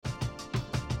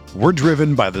We're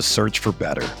driven by the search for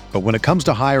better. But when it comes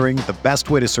to hiring, the best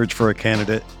way to search for a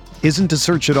candidate isn't to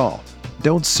search at all.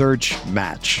 Don't search,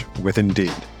 match with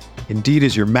Indeed. Indeed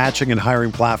is your matching and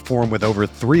hiring platform with over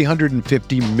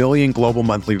 350 million global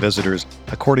monthly visitors,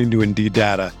 according to Indeed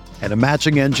data, and a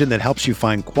matching engine that helps you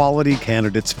find quality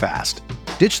candidates fast.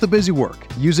 Ditch the busy work.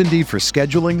 Use Indeed for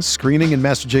scheduling, screening, and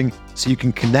messaging so you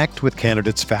can connect with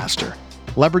candidates faster.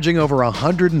 Leveraging over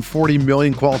 140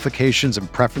 million qualifications and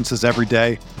preferences every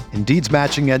day, Indeed's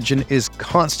matching engine is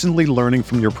constantly learning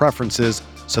from your preferences,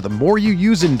 so the more you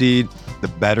use Indeed, the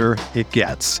better it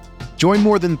gets. Join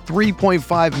more than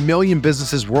 3.5 million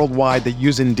businesses worldwide that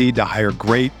use Indeed to hire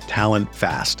great talent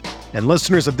fast. And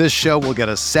listeners of this show will get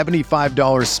a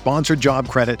 $75 sponsored job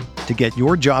credit to get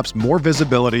your jobs more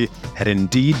visibility at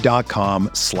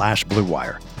Indeed.com/Blue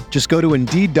Wire. Just go to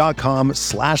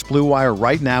Indeed.com/Blue Wire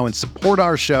right now and support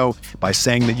our show by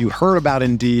saying that you heard about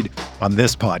Indeed on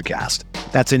this podcast.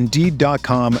 That's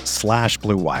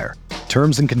Indeed.com/Blue Wire.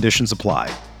 Terms and conditions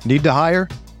apply. Need to hire?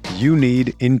 You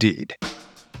need Indeed.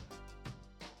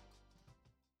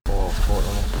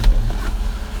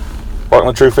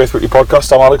 Welcome to True Faith Weekly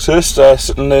Podcast. I'm Alex Hurst,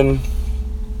 sitting in...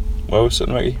 Where are we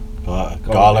sitting, Mickey?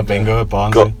 Gala Bingo at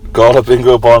Barnsley. Gala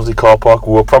Bingo at Barnsley car park.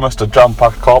 We were promised a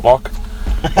jam-packed car park.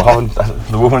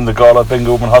 The Gala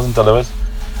Bingo woman hasn't delivered.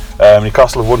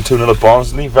 Newcastle have won 2-0 at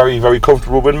Barnsley. Very, very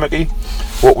comfortable win, Mickey.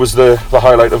 What was the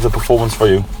highlight of the performance for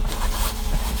you?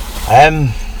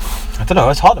 I don't know,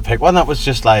 it's hard to pick one. That was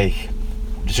just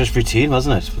routine,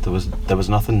 wasn't it? But there was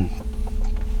nothing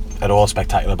at all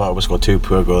spectacular about it. We scored 2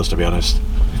 poor goals, to be honest.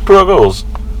 Poor goals?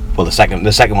 Well, the second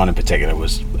one in particular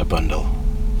was a bundle.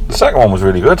 The second one was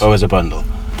really good. Oh, it was a bundle.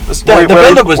 The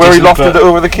build-up was decent. Where he lofted it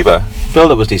over the keeper.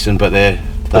 Build-up was decent, but the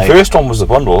first one was the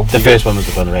bundle. The first one was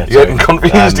the bundle, yeah. You're getting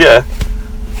confused, yeah.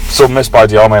 Some missed by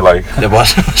Diarme, like. It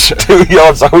was. 2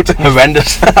 yards out.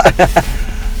 Horrendous.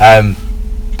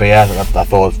 But yeah, I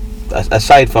thought,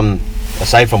 aside from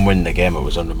winning the game, it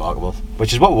was unremarkable.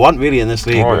 Which is what we want, really, in this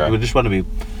league. We just want to be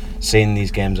seeing these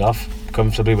games off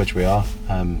comfortably, which we are.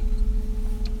 And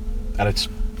it's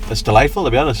delightful,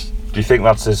 to be honest. Do you think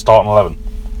that's his starting 11?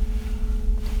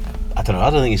 I don't know.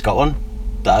 I don't think he's got one.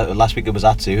 Last week it was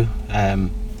Atsu, who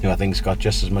I think's got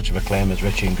just as much of a claim as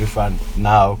Richie and Gouffran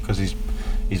now, because he's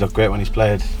looked great when he's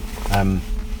played. That's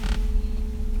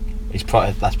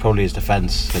probably his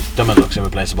defence. Dummett looks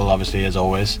irreplaceable, obviously, as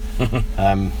always.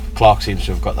 Clark seems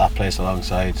to have got that place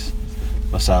alongside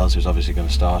Lascelles, who's obviously going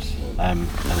to start, and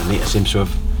Anita seems to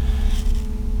have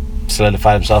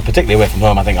solidified himself, particularly away from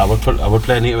home. I think I would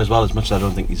play Anita as well, as much as I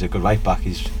don't think he's a good right back.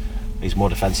 He's more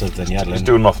defensive than Yedlin. He's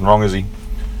doing nothing wrong, is he?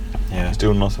 Yeah. He's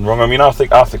doing nothing wrong. I mean, I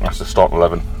think that's the starting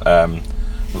 11. I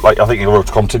think he'll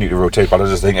continue to rotate, but I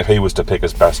just think if he was to pick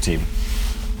his best team,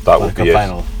 that would be it.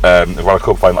 Final. A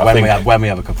cup final. When we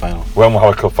have a cup final. When we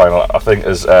have a cup final, I think,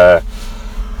 as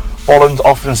Bolland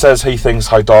often says, he thinks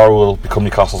Haidara will become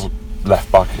Newcastle's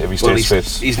left back if he stays fit.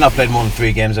 He's not played more than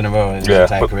 3 games in a row in his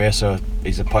entire career, so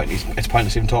it's pointless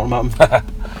even talking about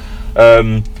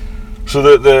him. So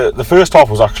the first half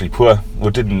was actually poor.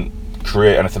 We didn't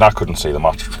create anything. I couldn't see the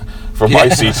match from my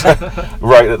seat,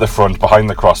 right at the front behind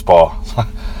the crossbar.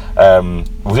 I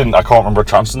can't remember a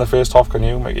chance in the first half. Can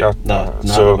you? Yeah. No.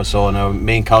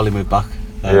 Me and Cowley moved back.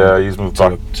 He's moved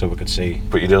back so we could see.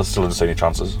 But you still didn't see any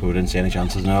chances. We didn't see any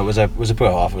chances. No, it was a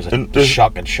poor half. It was a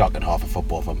shocking half of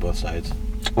football from both sides.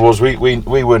 We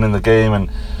win in the game, and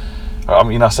I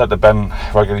mean, I said to Ben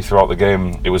regularly throughout the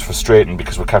game, it was frustrating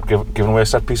because we kept giving away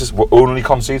set pieces. We only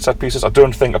concede set pieces. I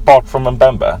don't think, apart from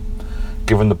Mbemba,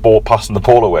 passing the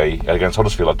ball away against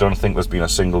Huddersfield, I don't think there's been a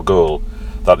single goal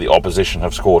that the opposition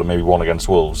have scored, and maybe one against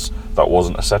Wolves, that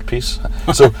wasn't a set piece.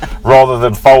 So rather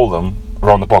than foul them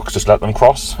around the box, just let them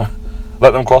cross it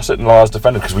and allow us to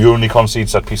defend it, because we only concede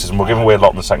set pieces, and we're giving away a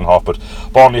lot in the second half. But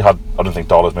Barnley I don't think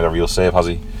Darlah's made a real save, has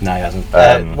he? No, he hasn't.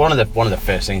 One of the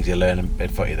first things you learn in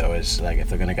footy, though, is like, if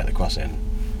they're going to get the cross in,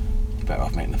 you're better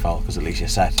off making the foul, because at least you're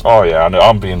set. Oh yeah, I know,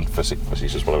 I'm being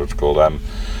facetious, whatever it's called.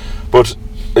 But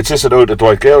it's just an ode to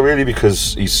Dwight Gale, really,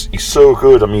 because he's so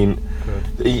good. I mean,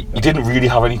 he didn't really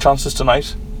have any chances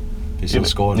tonight. He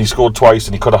scored. He scored twice,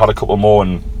 and he could have had a couple more.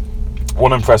 And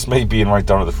one impressed me, being right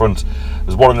down at the front.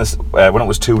 There's one in this when it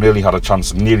was 2-0, he had a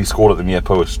chance and nearly scored at the near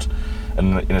post.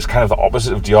 And it's kind of the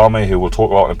opposite of Diarme, who we'll talk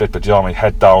about in a bit. But Diarme,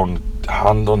 head down,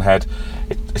 hand on head.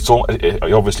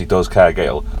 He obviously does care,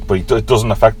 Gale, but it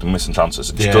doesn't affect him missing chances.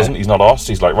 It just doesn't. He's not arsed.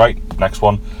 He's like, right, next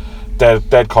one.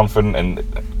 Dead confident. And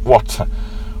what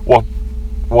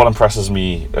impresses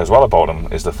me as well about him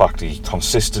is the fact he's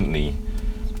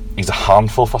a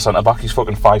handful for centre back. He's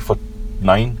fucking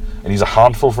 5'9", and he's a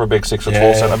handful for a big 6'4"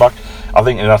 Yeah. centre back. I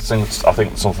think in that sense, I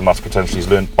think something that's potentially he's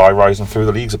learned by rising through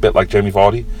the leagues, a bit like Jamie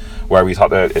Vardy, where he's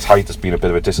had his height has been a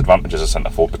bit of a disadvantage as a centre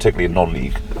forward, particularly in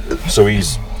non-league. So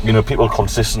he's, people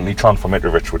consistently transfer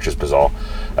Mitrovic, which is bizarre.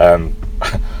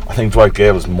 I think Dwight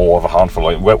Gale is more of a handful.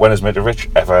 Like, when has Mitrovic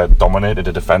ever dominated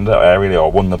a defender aerially or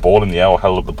won the ball in the air or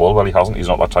held up the ball? Well, he hasn't. He's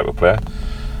not that type of player.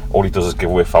 All he does is give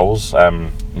away fouls.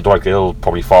 Dwight Gale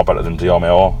probably far better than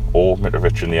Diarmé or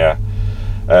Mitrovic in the air.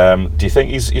 Do you think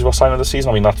he's what sign of the season?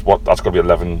 I mean, that's got to be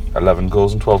 11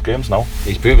 goals in 12 games now.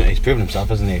 He's proven himself,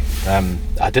 hasn't he?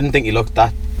 I didn't think he looked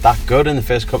that good in the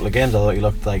first couple of games. I thought he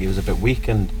looked like he was a bit weak,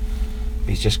 and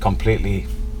he's completely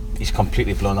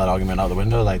blown that argument out the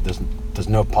window. Like there's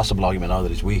no possible argument now that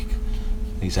he's weak.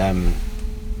 He's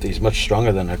much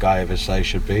stronger than a guy of his size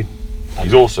should be.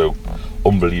 He's also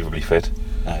unbelievably fit.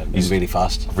 He's really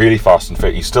fast and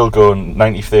fit. He's still going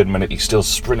 93rd minute. He's still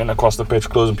sprinting across the pitch,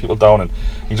 closing people down, and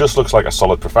he just looks like a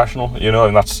solid professional.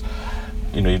 And that's,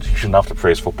 you shouldn't have to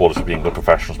praise footballers for being good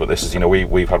professionals, but this is,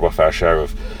 we've had our fair share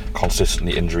of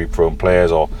consistently injury-prone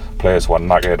players or players who are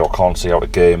knackered or can't see out a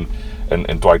game,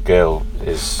 and Dwight Gale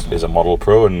is a model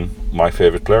pro and my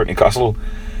favourite player at Newcastle.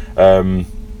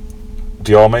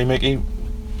 Diarmé, Mickey,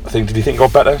 did you think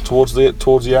got better towards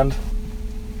the end?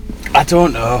 I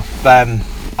don't know.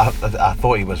 I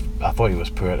thought he was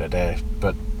poor today,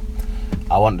 but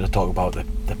I wanted to talk about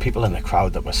the people in the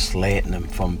crowd that were slating him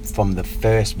from the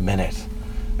first minute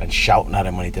and shouting at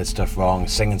him when he did stuff wrong,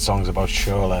 singing songs about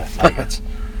Shola. Like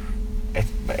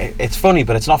it's funny,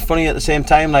 but it's not funny at the same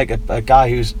time. Like a guy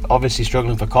who's obviously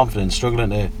struggling for confidence, struggling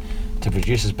to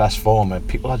produce his best form, and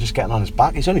people are just getting on his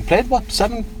back. He's only played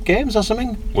 7 games or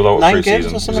something, without 9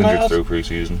 games or something like that. He's injured through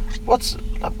pre-season.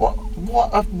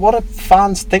 What are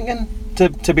fans thinking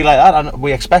to be like that? And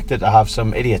we expected to have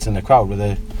some idiots in the crowd with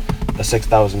a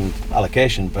 6,000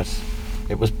 allocation, but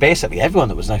it was basically everyone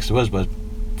that was next to us was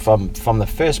from the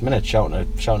first minute shouting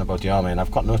about Diarmé, and I've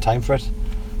got no time for it.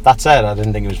 That said, I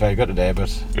didn't think he was very good today,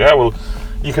 but yeah, well,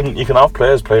 you can have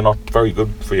players play not very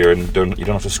good for you, and you don't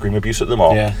have to scream abuse at them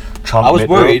or chant. I was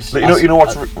worried. You know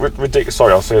what's ridiculous?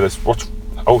 Sorry, I'll say this.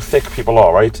 How thick people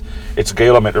are, right? It's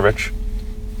Gale or Mitrovic.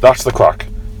 That's the crack.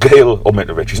 Gale or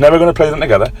Mitrovic. He's never going to play them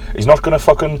together. He's not going to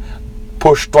fucking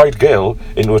push Dwight Gale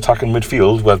into attacking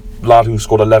midfield with a lad who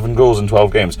scored 11 goals in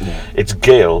 12 games. Yeah. It's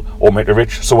Gale or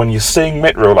Mitrovic. So when you sing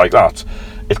Mitro like that,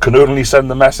 it can only send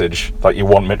the message that you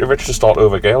want Mitrovic to start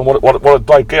over Gale. What a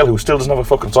Dwight Gale, who still doesn't have a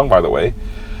fucking song, by the way.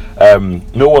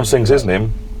 No one sings his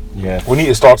name. Yeah. We need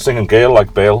to start singing Gale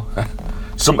like Bale.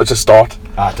 Something to start.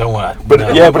 Don't want to. But no,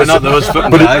 yeah, but it's not those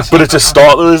fucking guys. But it's a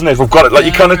start, though, isn't it? We've got it. Like,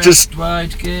 you kind of just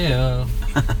Dwight Gale.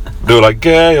 do like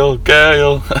Gale.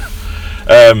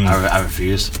 I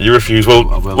refuse. You refuse. Well,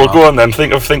 go on then.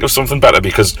 Think of something better,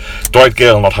 because Dwight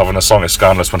Gale not having a song is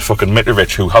scandalous when fucking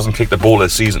Mitrovic, who hasn't kicked a ball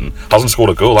this season, hasn't scored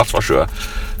a goal. That's for sure.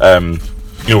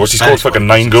 He scored fucking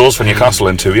 9 goals for Newcastle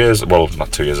in 2 years. Well,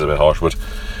 not 2 years is a bit harsh, but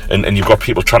and you've got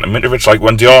people chanting Mitrovic, like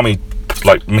when Diarmé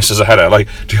misses a header. Like,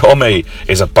 Diarmé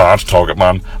is a bad target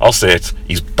man. I'll say it.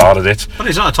 He's bad at it. But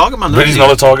he's not a target man. But he's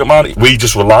not a target man. We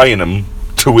just rely on him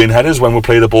to win headers when we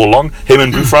play the ball long. Him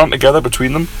and Gouffran together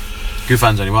between them.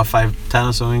 Gouffran's only 5'10"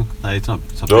 or something. Like, it's not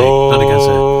big.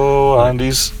 Oh, and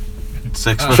he's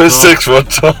 6 foot. 6 foot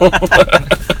tall.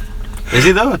 Is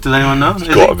he though? Does anyone know? He's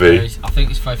got to be. I think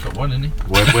he's 5'1", isn't he?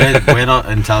 We're not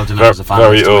intelligent enough as a fan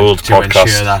very old to podcast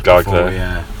ensure that guy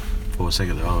before we sing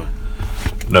it though.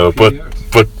 No, but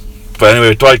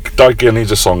anyway, Dwight Gale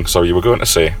needs a song. So you were going to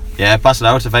say? Yeah, pass it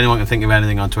out if anyone can think of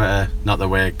anything on Twitter. Not that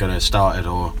we're going to start it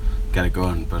or get it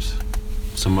going, but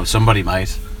somebody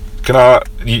might.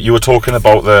 You were talking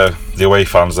about the away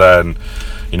fans there, and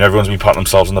everyone's been patting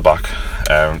themselves on the back.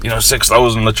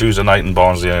 6,000 on the Tuesday night in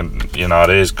Barnsley, and it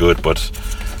is good, but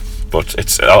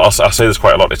it's. I'll say this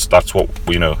quite a lot. That's what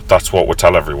we know. That's what we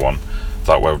tell everyone,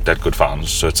 that we're dead good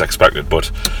fans, so it's expected.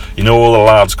 But all the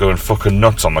lads going fucking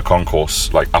nuts on the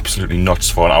concourse, like absolutely nuts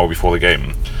for an hour before the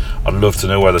game. I'd love to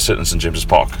know where they're sitting in St James's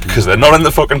Park, because they're not in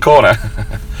the fucking corner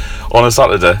on a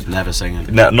Saturday. Never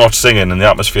singing. Not singing, and the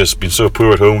atmosphere's been so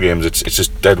poor at home games. It's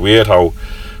just dead weird how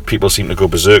people seem to go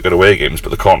berserk at away games, but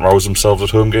they can't rouse themselves at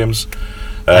home games.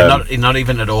 Not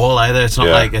even at all either. It's not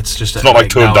like it's just. It's not like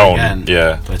toned down. Again,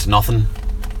 yeah, but it's nothing.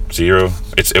 Zero.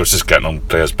 It was just getting on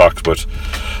players' backs, but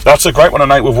that's a great one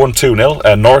tonight. We've won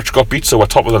 2-0. Norwich got beat, so we're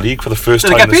top of the league for the first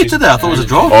time. Did they get beat season. today? I thought it was a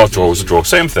draw. Oh, draw was a draw.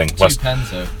 Same thing. 2 pens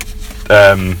though.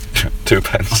 2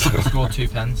 pens. Scored 2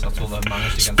 pens. That's all they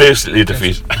managed. It's basically a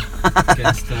defeat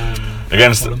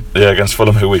against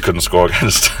Fulham, who we couldn't score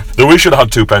against. Though we should have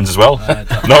had 2 pens as well.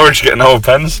 Norwich getting our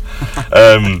pens.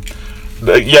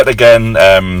 Yet again,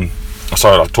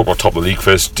 sorry, I'll talk about top of the league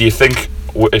first. Do you think,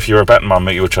 if you're a betting man,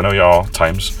 Mickey, which I know you are at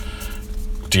times,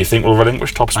 do you think we'll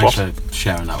relinquish top spot? Thanks for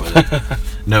sharing that with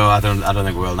it. No, I don't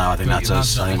think we will now. I think that's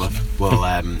us. I think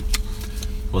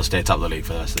we'll stay top of the league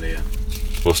for the rest of the year.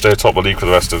 We'll stay top of the league for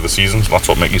the rest of the season. That's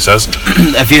what Mickey says.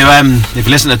 If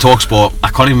you listen to TalkSport, I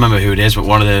can't even remember who it is, but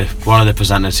one of the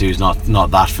presenters who's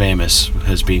not that famous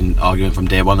has been arguing from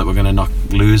day one that we're going to not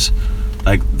lose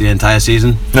like the entire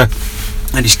season. Yeah.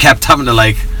 And he's kept having to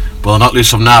well, they'll not lose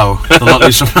from now. They'll not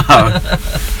lose from now.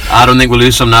 I don't think we'll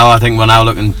lose from now. I think we're now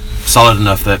looking solid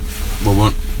enough that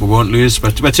we won't lose.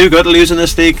 But we're too good to lose in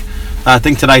this league. I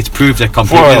think tonight's proved it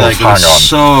completely. Well, it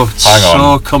was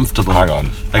so comfortable. Hang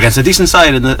on. Against a decent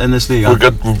side in this league.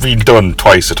 We've been done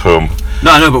twice at home.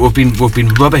 No, I know, but we've been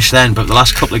rubbish then. But the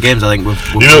last couple of games, I think we've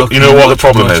you know what the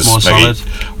problem much is, more Mickey?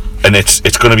 solid. And it's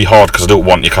going to be hard because I don't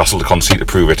want Newcastle to concede to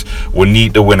prove it. We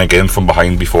need to win a game from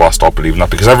behind before I start believing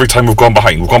that, because every time we've gone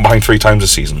behind 3 times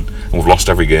this season and we've lost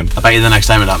every game. I bet you the next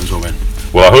time it happens we'll win.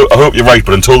 Well, I hope you're right,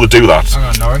 but until they do that, Hang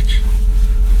on,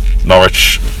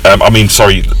 Norwich.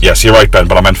 sorry, yes, you're right, Ben,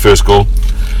 but I meant first goal.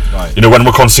 Right. You know, when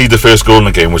we conceded the first goal in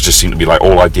the game, was just seemed to be like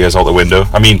all ideas out the window.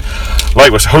 I mean,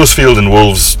 like with Huddersfield and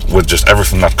Wolves, with just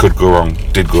everything that could go wrong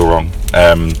did go wrong.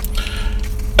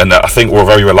 And I think we're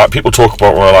very reliant. People talk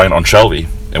about we're reliant on Shelby,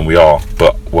 and we are,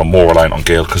 but we're more reliant on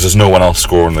Gale because there's no one else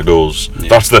scoring the goals. Yeah.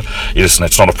 That's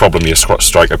it's not a problem, your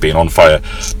striker being on fire,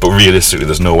 but realistically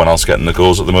there's no one else getting the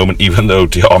goals at the moment, even though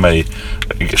Diarme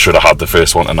should have had the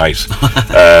first one tonight.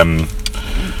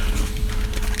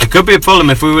 It could be a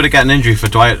problem if we were to get an injury for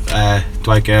Dwight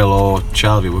Gale or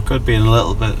Shelby. We could be in a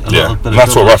little bit And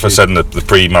that's what Rafa said in the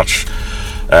pre-match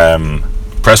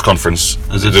press conference.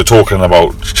 They're talking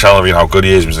about Shelby and how good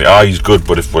he is. He's like, he's good,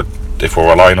 but if we're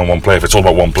relying on one player, if it's all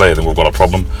about one player, then we've got a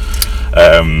problem.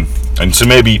 And so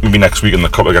maybe next week in the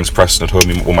cup against Preston at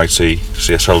home, we might see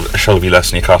a Shelby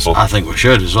less Newcastle. I think we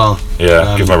should as well.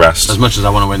 Yeah, give him a rest. As much as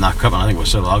I want to win that cup, and I think we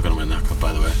still are going to win that cup,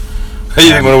 by the way. You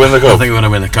think we're going to win the cup? I think we're going to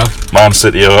win the cup. Man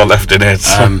City are left in it.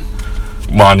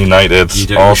 Man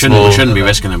United, Arsenal. We shouldn't be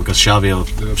risking him because Shelby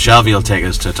will take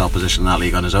us to top position in that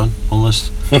league on his own,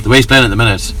 almost. The way he's playing at the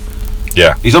minute.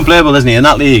 Yeah. He's unplayable, isn't he? In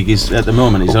that league, at the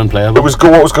moment, he's unplayable. It was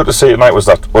good. What was good to see tonight was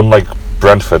that, unlike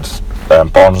Brentford,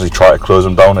 Barnsley tried to close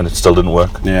him down and it still didn't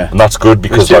work. Yeah. And that's good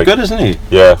because, he's good, isn't he?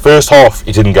 Yeah. First half,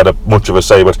 he didn't get much of a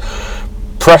say, but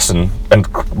pressing and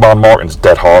Man Martin's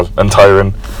dead hard and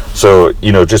tiring. So,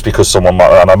 just because someone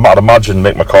and I'd imagine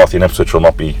Mick McCarthy and Ipswich will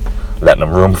not be letting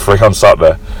him roam free on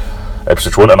Saturday.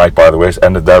 Ipswich won tonight, by the way. It's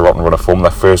ended their rotten run of form.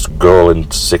 Their first goal in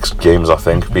 6 games, I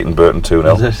think, beating Burton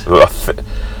 2-0.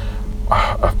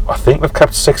 I think they've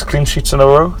kept 6 clean sheets in a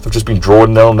row. They've just been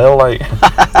drawing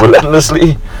 0-0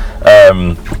 relentlessly.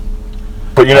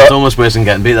 But it's almost worse than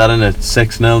getting beat, that, isn't it?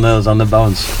 6 0-0s on the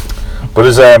bounce. But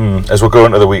as we're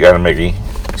going to the weekend, Mickey,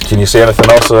 can you say anything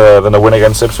else than a win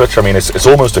against Ipswich? I mean, it's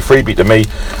almost a freebie to me.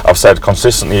 I've said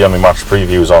consistently on my match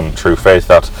previews on True Faith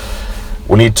that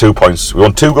we need 2 points. We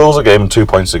want 2 goals a game and 2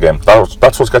 points a game.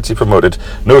 That's what gets you promoted.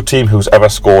 No team who's ever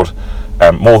scored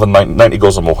more than 90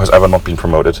 goals or more has ever not been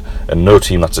promoted, and no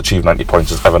team that's achieved 90 points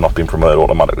has ever not been promoted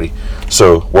automatically.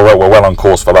 So we're well on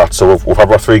course for that. So we've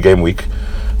had our 3-game week,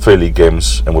 3 league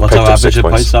games, and we've picked up 6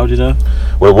 points. How do you know?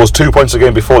 Well, it was 2 points a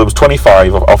game before. There was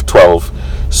 25 off 12,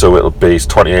 so it'll be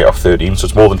 28 off 13. So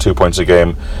it's more than 2 points a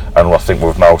game, and I think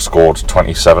we've now scored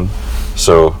 27.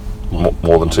 So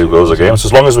more than 2 goals a game. So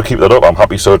as long as we keep that up, I'm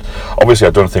happy. So obviously, I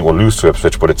don't think we'll lose to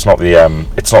Ipswich, but it's not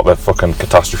the fucking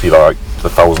catastrophe that the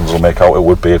thousands will make out it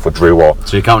would be if we drew. Or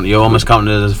so you're almost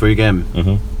counting it as a free game.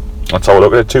 That's how I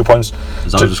look at it. 2 points.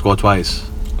 As long as we score twice.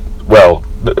 Well,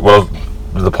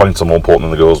 the points are more important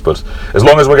than the goals, but as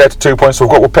long as we get to 2 points,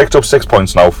 we've picked up 6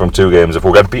 points now from 2 games. If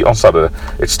we get beat on Saturday,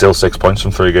 it's still 6 points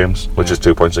from 3 games, which is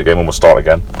 2 points a game, and we'll start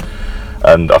again.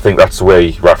 And I think that's the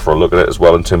way Rafa will look at it as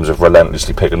well, in terms of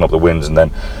relentlessly picking up the wins, and then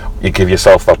you give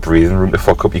yourself that breathing room to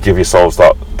fuck up. You give yourselves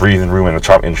that breathing room in the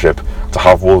Championship to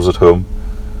have Wolves at home.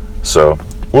 So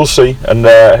we'll see. And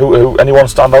who anyone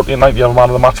stand out tonight? The other man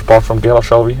of the match apart from Gale or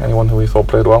Shelby? Anyone who we thought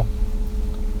played well?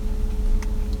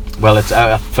 Well, it's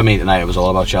for me tonight. It was all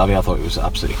about Shelby. I thought he was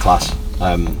absolutely class.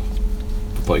 I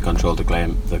thought he controlled the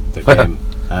game.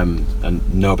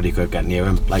 And nobody could get near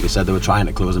him. Like I said, they were trying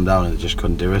to close him down and they just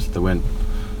couldn't do it. They weren't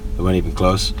even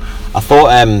close. I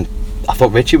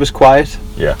thought Richie was quiet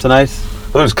tonight. I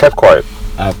thought he was kept quiet.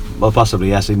 Well, possibly,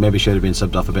 yes. He maybe should have been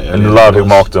subbed off a bit earlier. And the lad who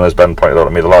marked him, as Ben pointed out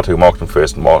to me, the lad who marked him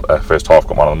first half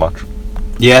got man of the match.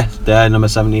 Yeah, they're number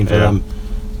 17 for them.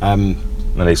 And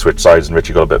then he switched sides and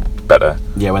Richie got a bit better.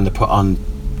 Yeah, when they put on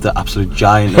the absolute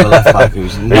giant of a left back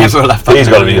who's never a left back. He's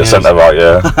got to be a centre back,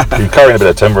 yeah. He's carrying a bit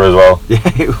of timber as well. Yeah,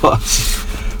 he was.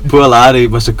 Poor lad, he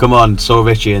must have come on so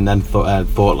Richie and then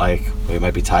thought like, well, he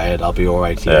might be tired, I'll be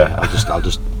alright here. Yeah. I'll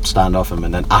just stand off him,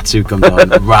 and then Atsu comes on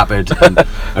rapid and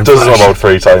does it fresh. about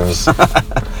 3 times.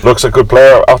 Looks a good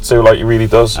player, Atsu, like he really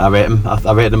does. I rate him.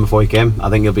 I rated him before he came. I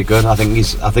think he'll be good. I think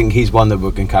he's one that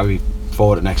we can carry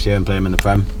forward next year and play him in the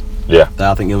Prem. Yeah.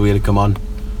 I think he'll really come on,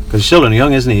 because he's still only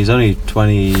young, isn't he? He's only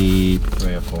 20.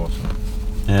 3 or 4.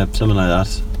 Yeah, something like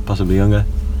that. Possibly younger.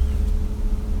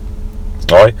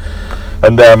 Alright.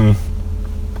 And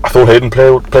I thought Hayden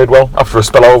played well after a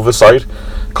spell out of the side.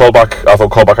 I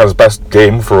thought Colback had his best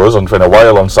game for us in a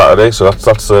while on Saturday, so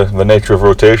that's the nature of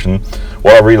rotation.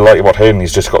 What I really like about Hayden,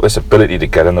 he's just got this ability to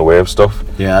get in the way of stuff.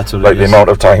 Yeah, that's what like it the is. amount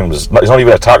of times, he's not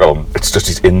even a tackle, it's just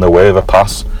he's in the way of a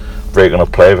pass, breaking a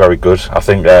play, very good. I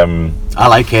think I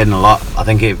like Hayden a lot. I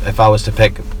think if I was to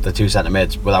pick the 2 centre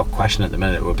mids without question at the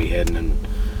minute, it would be Hayden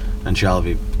and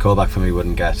Shelby. Colback for me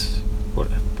wouldn't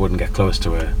get close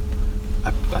to a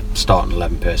starting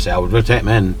 11 per se. I would rotate him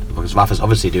in because Rafa's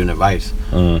obviously doing it right,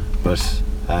 but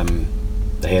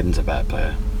the Hayden's a better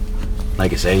player.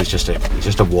 Like I say, he's just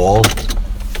a wall,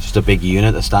 just a big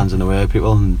unit that stands in the way of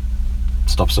people and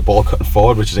stops the ball cutting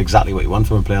forward, which is exactly what you want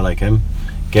from a player like him.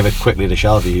 Give it quickly to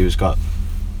Shelby, who's got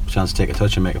a chance to take a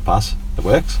touch and make a pass. It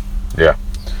works. yeah.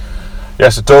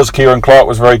 Yes, it does. Kieran Clark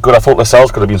was very good. I thought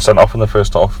Lascelles could have been sent off in the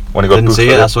first half when he got Didn't booked see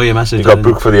for it. the- I saw your message. He got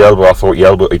booked for the elbow. I thought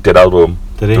he did elbow him.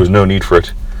 Did he? There was no need for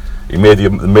it. He made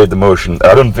the motion.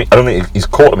 I don't think he's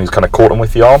caught him. He's kind of caught him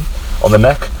with the arm on the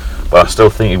neck, but I still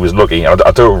think he was lucky. I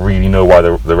don't really know why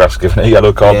the ref's giving a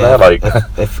yellow card there. Like,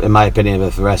 if in my opinion,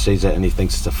 if the ref sees it and he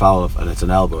thinks it's a foul and it's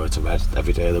an elbow, it's a red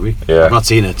every day of the week. Yeah. I've not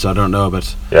seen it, so I don't know.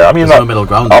 But yeah, I mean, there's no middle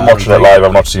ground. I'm there, watching I it don't think. live.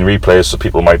 I've not seen replays, so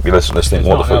people might be listening to this If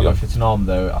thinking, it's "What the not an elbow, fuck?" if it's an arm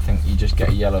though, I think you just get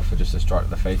a yellow for just a strike to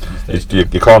the face these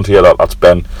days. You can't hear that. That's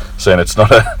Ben saying it's not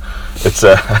a. It's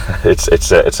a.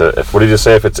 What did you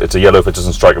say? If it's a yellow if it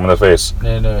doesn't strike him in the face.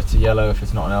 No, it's a yellow if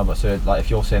it's not an elbow. So like if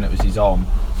you're saying it was his arm,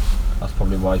 that's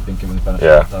probably why he's been given the benefit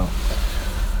of the doubt.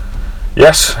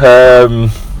 Yes,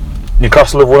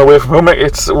 Newcastle have won away from home.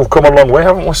 We've come a long way,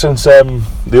 haven't we, since the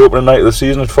opening night of the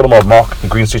season at Fulham. Or Mark in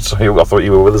Green Street. So I thought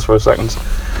you were with us for a second.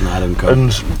 No, I didn't come. And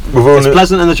we've only. It's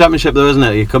pleasant in the Championship though, isn't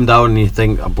it? You come down and you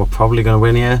think, oh, we're probably going to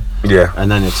win here, Yeah.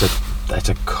 and then it's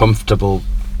a comfortable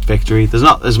victory. There's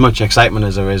not as much excitement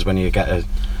as there is when you get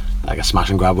a smash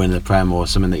and grab win in the Prem or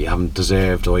something that you haven't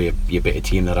deserved, or you beat a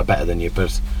team that are better than you.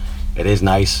 But it is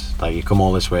nice. Like, you come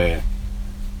all this way,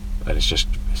 and it's just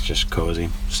cosy.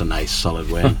 Just a nice solid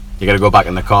win. You got to go back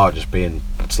in the car just being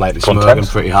slightly smug Content. and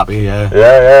pretty happy. Yeah.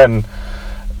 Yeah, and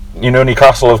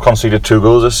Newcastle have conceded 2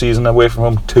 goals this season away from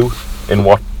home. 2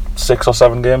 in 6 or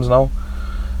 7 games now.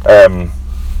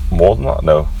 More than that,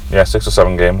 no. Yeah, 6 or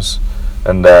 7 games.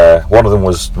 And one of them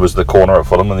was the corner at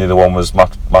Fulham, and the other one was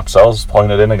Matt Sells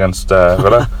pointed in against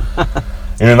Villa.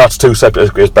 That's 2 set,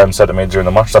 as Ben said to me during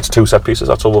the match, that's 2 set pieces.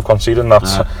 That's all we've conceded. And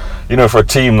that's for a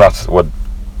team that were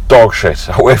dog shit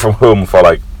away from home for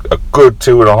like a good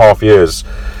 2.5 years,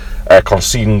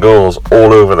 conceding goals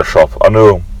all over the shop. I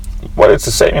know. Well, it's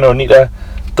the same. Nita,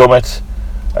 Dummett,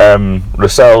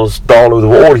 Lascelles, Darlow. They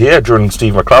were all here during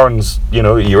Steve McLaren's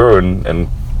era, and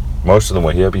most of them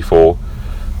were here before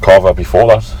Carver before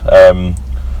that.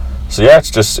 So yeah,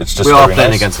 it's just We are very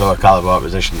playing nice. against lower calibre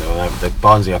opposition though. The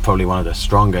Barnsley are probably one of the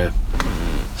stronger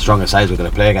sides we're going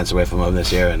to play against away from home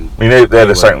this year, and I mean, they're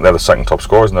the second top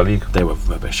scorers in the league. they were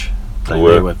rubbish. They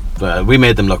were. We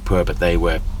made them look poor, but they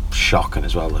were shocking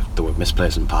as well. They were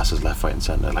misplacing passes left, right and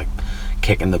centre, like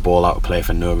kicking the ball out of play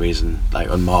for no reason, like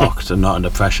unmarked and not under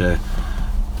pressure.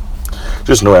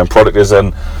 Just no end product is.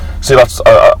 And see, that's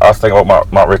I think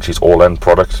about Matt Ritchie's all end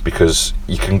product, because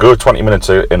you can go 20 minutes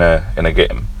in a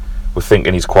game with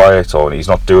thinking he's quiet or he's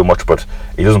not doing much, but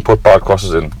he doesn't put bad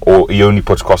crosses in, or he only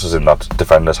puts crosses in that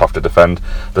defenders have to defend.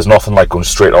 There's nothing like going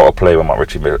straight out of play when Matt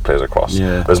Ritchie plays a cross.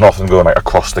 Yeah. There's nothing going like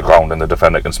across the ground and the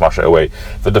defender can smash it away.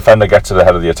 If the defender gets to the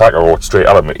head of the attacker or straight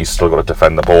at him, he's still got to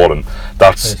defend the ball, and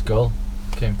that's. First goal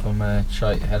came from a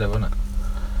shite header, wasn't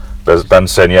it? As Ben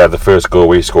saying, the first goal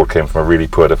we scored came from a really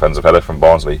poor defensive header from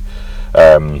Barnsley,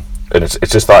 and it's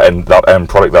just that end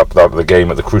product, that the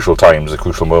game at the crucial times, the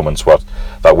crucial moments,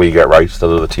 that we get right, that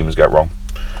other teams get wrong.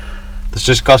 It's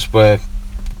just because we're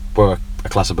a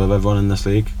class above everyone in this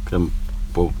league, and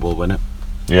we'll win it.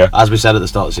 Yeah, As we said at the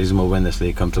start of the season, we'll win this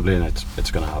league comfortably, and it's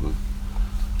going to happen.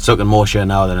 It's taking more share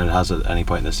now than it has at any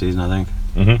point in this season, I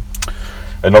think.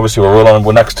 and obviously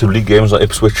we're next to league games like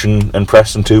Ipswich and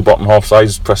Preston, 2 bottom half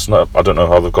sides. Preston, I don't know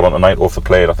how they've got on tonight, or if they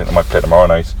played. I think they might play tomorrow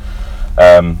night.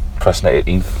 Preston at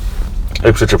 18th.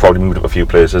 Ipswich have probably moved up a few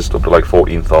places, up to like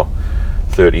 14th or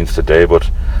 13th today, but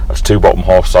That's 2 bottom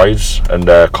half sides, and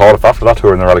Cardiff after that, who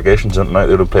are in the relegation zone tonight.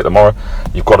 They don't play tomorrow.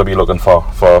 You've got to be looking for.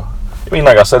 I mean,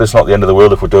 like I said, it's not the end of the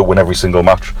world if we don't win every single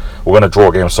match. We're going to draw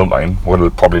a game sometime. We're going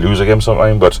to probably lose a game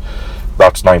sometime, but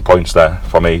that's 9 points there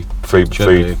for me.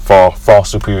 Three far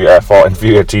superior, far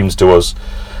inferior teams to us.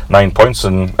 9 points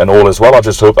and all as well. I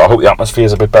hope the atmosphere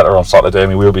is a bit better on Saturday. I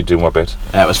mean, we'll be doing a bit.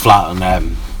 Yeah, it was flat on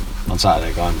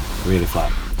Saturday, gone really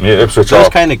flat. Yeah, Ipswich those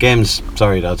kind of games.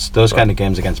 Sorry, those kind of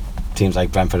games against teams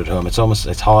like Brentford at home.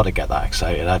 It's hard to get that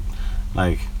excited.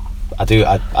 I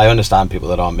understand people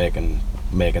that aren't making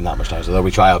that much noise, although we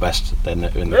try our best in the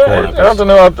corner. I don't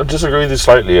know. I disagree with you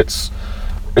slightly. It's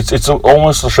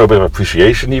almost to show a bit of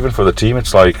appreciation even for the team.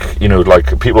 It's like,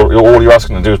 like people, all you're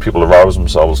asking to do is people to rouse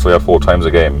themselves 3 or 4 times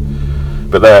a game.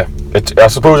 But I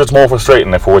suppose it's more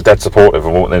frustrating if we were dead supportive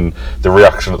and the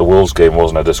reaction at the Wolves game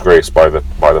wasn't a disgrace by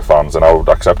the fans, and I would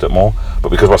accept it more. But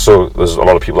because there's a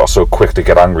lot of people that are so quick to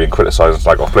get angry and criticise and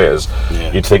slag off players,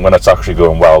 you'd think when it's actually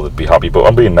going well they'd be happy. But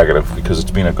I'm being negative because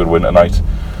it's been a good win tonight,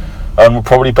 and we'll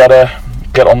probably better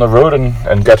get on the road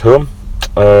and get home.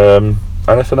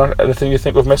 Anything you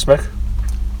think we've missed, Mick?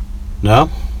 No.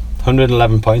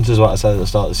 111 points is what I said at the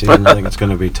start of the season. I think it's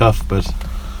going to be tough, but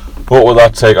what will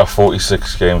that take off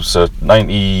 46 games? So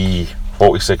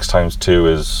 46 times 2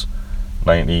 is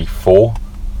 94?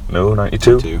 No,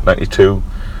 92? 92.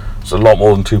 It's a lot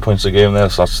more than 2 points a game there,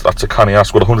 so that's a canny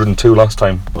ask. With 102 last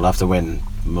time. We'll have to win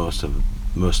most of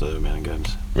the remaining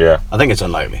games. Yeah. I think it's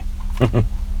unlikely.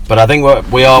 But I think we're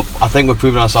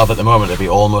proving ourselves at the moment to be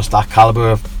almost that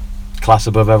calibre of class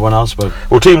above everyone else. But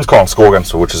teams can't score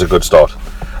against us, which is a good start.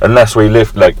 Unless we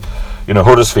lift,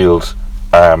 Huddersfield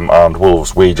and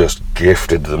Wolves, we just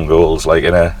gifted them goals,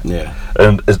 yeah.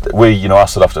 And I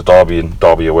said after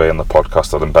Derby away in the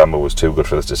podcast that Mbemba was too good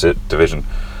for this division.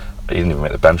 He didn't even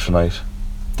make the bench tonight.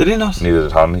 Did he not? Neither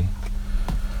did Hanley.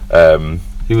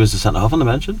 He was the centre half on the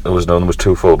bench. There was 2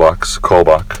 fullbacks,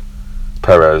 Colback,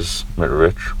 Perez,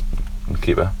 Mitrovic, and the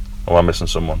keeper. Am I missing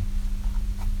someone?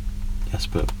 Yes,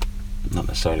 but not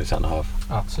necessarily centre half.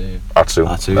 Atsu.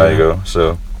 There you go.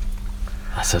 So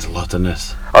that says a lot, doesn't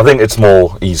it? I think it's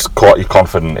more he's quite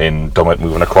confident in Dummett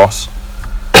moving across.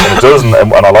 And it doesn't,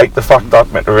 and I like the fact that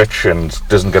Mitrovic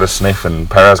doesn't get a sniff, and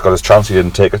Perez got his chance, he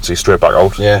didn't take it, so he's straight back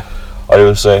out. Yeah. I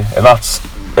would say, and that's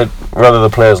it, whether the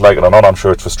players like it or not. I'm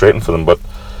sure it's frustrating for them, but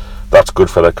that's good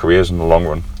for their careers in the long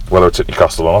run, whether it's at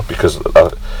Newcastle or not. Because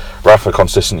Rafa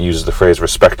consistently uses the phrase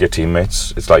 "respect your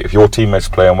teammates." It's like if your teammates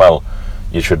playing well,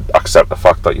 you should accept the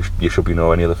fact that you should be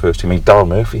nowhere near the first team. I mean, Daryl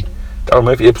Murphy,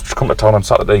 Ipswich come to town on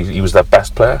Saturday. He was their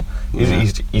best player.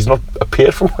 He's not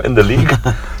appeared for in the league.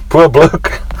 Poor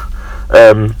bloke.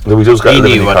 He knew what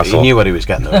he was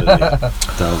getting.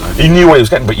 He knew what he was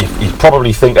getting, but he's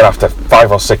probably thinking after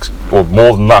 5 or 6 or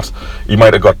more than that, he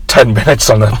might have got 10 minutes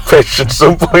on the pitch at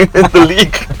some point in the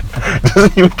league.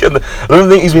 Doesn't even get I don't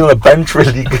think he's been on the bench for a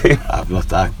league game. I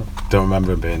don't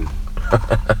remember him being.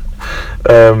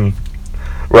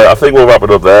 Right, I think we'll wrap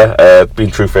it up there. It's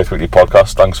been True Faith Weekly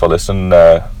Podcast. Thanks for listening.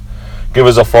 Give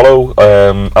us a follow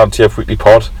at TF Weekly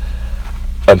Pod.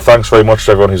 And thanks very much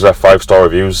to everyone who's left 5-star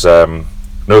reviews.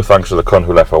 No thanks to the cunt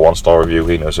who left a 1-star review.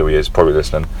 He knows who he is, probably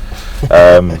listening.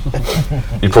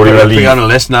 He's probably going to leave on a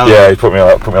list now. Yeah, he put me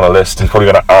on a list. He's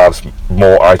probably going to add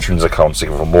more iTunes accounts to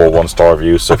give him more 1-star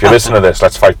reviews. So if you're listening to this,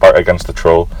 let's fight back against the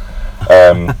troll.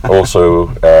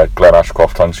 Also, Glenn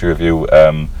Ashcroft, thanks for your review.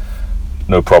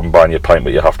 No problem buying your pint,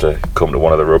 but you have to come to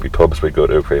one of the rugby pubs we go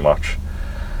to pretty much.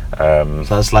 So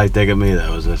that's a slight dig at me there,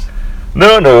 was it?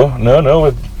 No.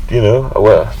 It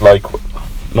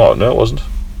wasn't.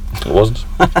 It wasn't.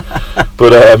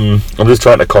 But I'm just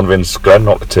trying to convince Glenn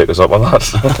not to take us up on that.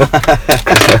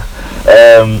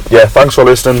 Thanks for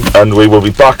listening, and we will be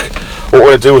back. What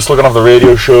we're going to do, we're still going to have the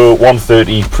radio show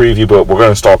 1:30 preview, but we're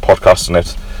going to start podcasting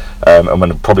it. And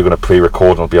we're probably going to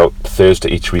pre-record, and it'll be out Thursday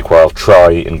each week, where I'll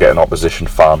try and get an opposition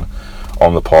fan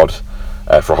on the pod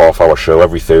for a half-hour show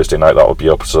every Thursday night. That will be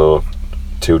up, so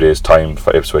 2 days time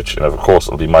for Ipswich, and of course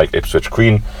it'll be Mike Ipswich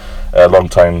Green, a long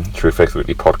time True Faith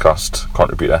Weekly podcast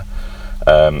contributor.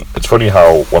 It's funny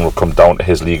how when we come down to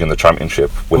his league in the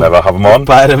Championship, we never have him on,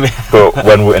 but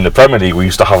when we're in the Premier League we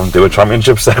used to have him do a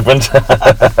Championship segment.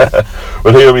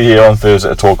 Well, he'll be here on Thursday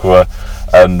to talk about,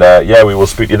 and we will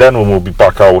speak to you then when we'll be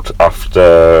back out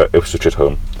after Ipswich at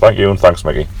home. Thank you, and thanks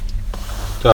Mickey.